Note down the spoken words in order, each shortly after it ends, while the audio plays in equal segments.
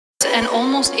and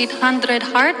almost 800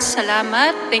 hearts.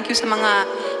 Salamat. Thank you sa mga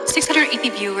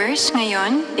 680 viewers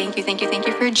ngayon. Thank you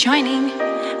for joining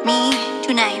me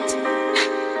tonight.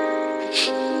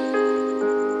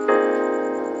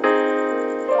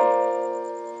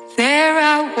 There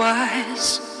I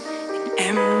was,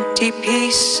 an empty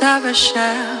piece of a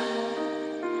shell,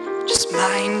 just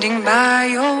minding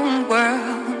my own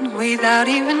world without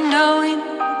even knowing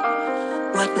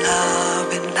what love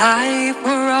and life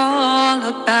were all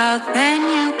about. Then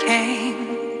you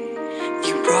came,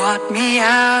 you brought me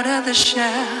out of the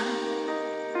shell,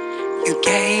 you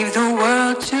gave the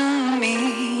world to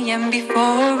me, and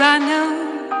before I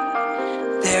knew,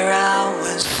 there I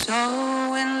was so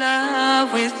in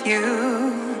love with you.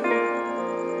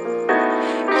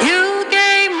 You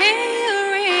gave me a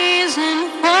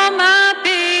reason for my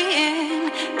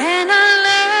being, and I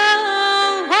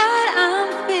love what I'm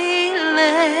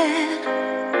feeling.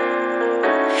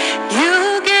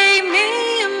 You gave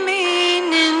me a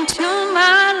meaning to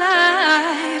my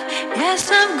life.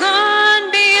 Yes, I've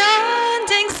gone beyond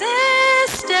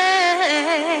existing,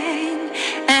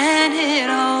 and it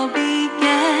all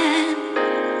began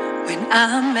when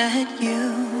I met you.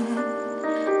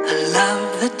 I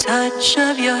love the touch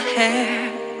of your hair,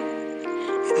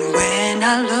 and when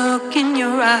I look in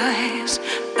your eyes,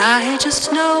 I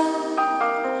just know,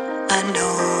 I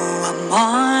know I'm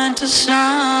on to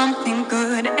something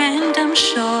good, and I'm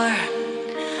sure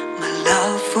my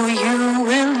love for you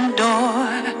will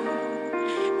endure.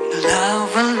 Your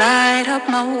love will light up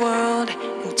my world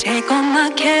and take all my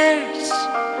cares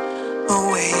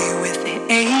away with the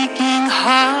aching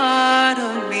heart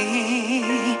of me.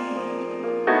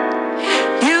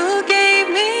 You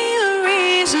gave me a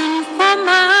reason for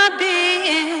my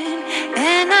being,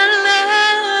 and I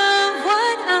love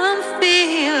what I'm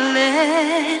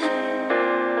feeling.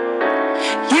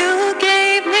 You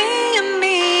gave me a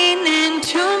meaning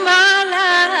to my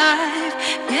life.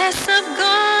 Yes, I've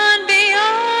gone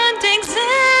beyond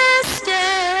existing,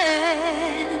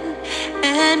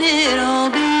 and it all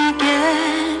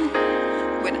began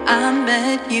when I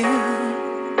met you.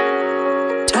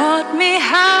 Taught me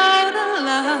how to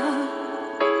love,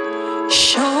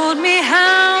 showed me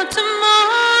how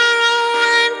tomorrow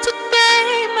and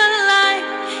today my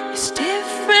life is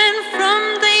different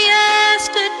from the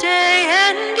yesterday.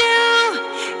 And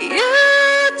you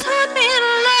taught me to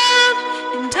love,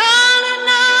 and darling,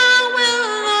 I will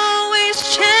always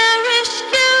cherish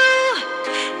you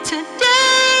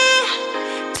today,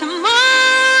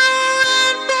 tomorrow,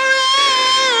 and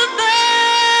forever.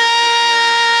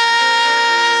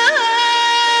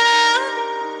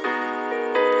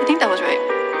 I think that was right.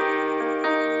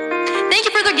 Thank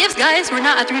you for the gifts, guys. We're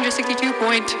now at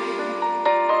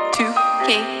 362.2K.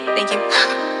 Thank you.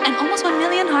 And almost 1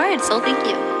 million hearts, so thank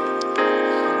you.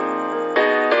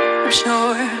 I'm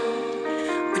sure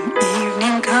when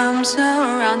evening comes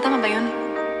around, tama ba yun?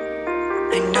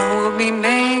 I know we'll be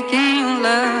making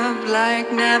love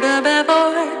like never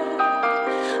before.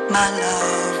 My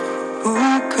love, who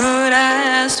could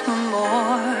ask for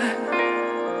more?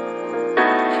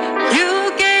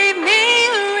 You gave me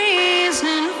a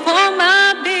reason for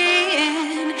my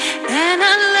being, and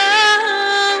I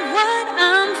love what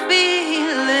I'm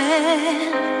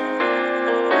feeling.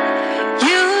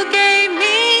 You gave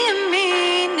me a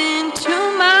meaning to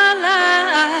my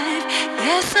life.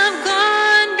 Yes, I've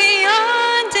gone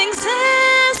beyond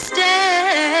existing,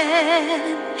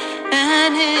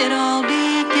 and it all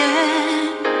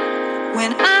began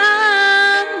when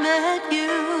I met you.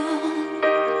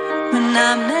 When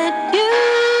I met you,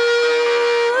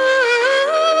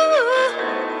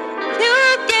 you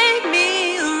gave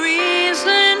me a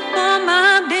reason for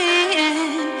my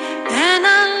being, and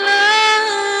I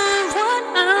love what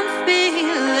I'm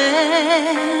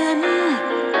feeling.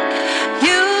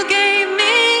 You gave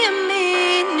me a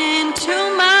meaning to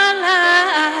my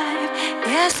life.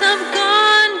 Yes, I've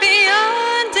gone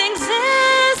beyond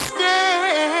existing,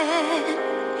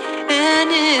 and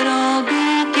it all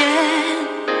began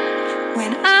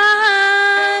when I